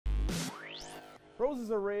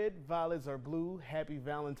Roses are red, violets are blue. Happy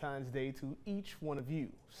Valentine's Day to each one of you.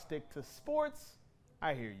 Stick to sports.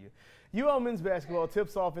 I hear you. UL men's basketball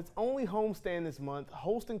tips off its only homestand this month,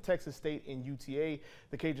 hosting Texas State in UTA.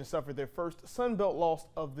 The Cajuns suffered their first Sun Belt loss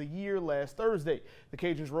of the year last Thursday. The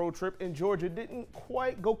Cajuns' road trip in Georgia didn't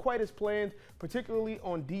go quite as planned, particularly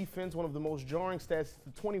on defense. One of the most jarring stats is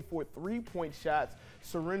the 24 three-point shots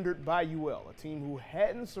surrendered by UL, a team who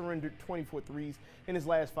hadn't surrendered 24 threes in his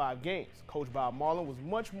last 5 games. Coach Bob Marlin was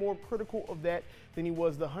much more critical of that than he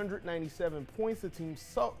was the 197 points the team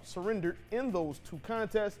surrendered in those 2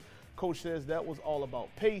 contests. Coach says that was all about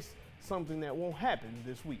pace, something that won't happen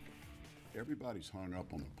this week. Everybody's hung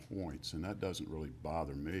up on the points, and that doesn't really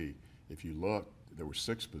bother me. If you look, there were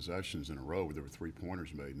 6 possessions in a row where there were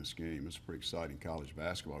 3-pointers made in this game. It's a pretty exciting college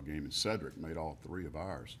basketball game, and Cedric made all 3 of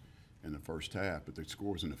ours in the first half, but the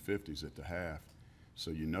score was in the 50s at the half, so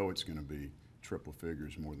you know it's going to be triple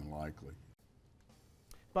figures more than likely.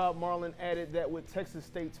 Bob Marlin added that with Texas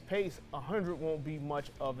State's pace, 100 won't be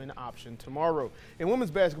much of an option tomorrow. In women's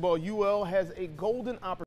basketball, UL has a golden opportunity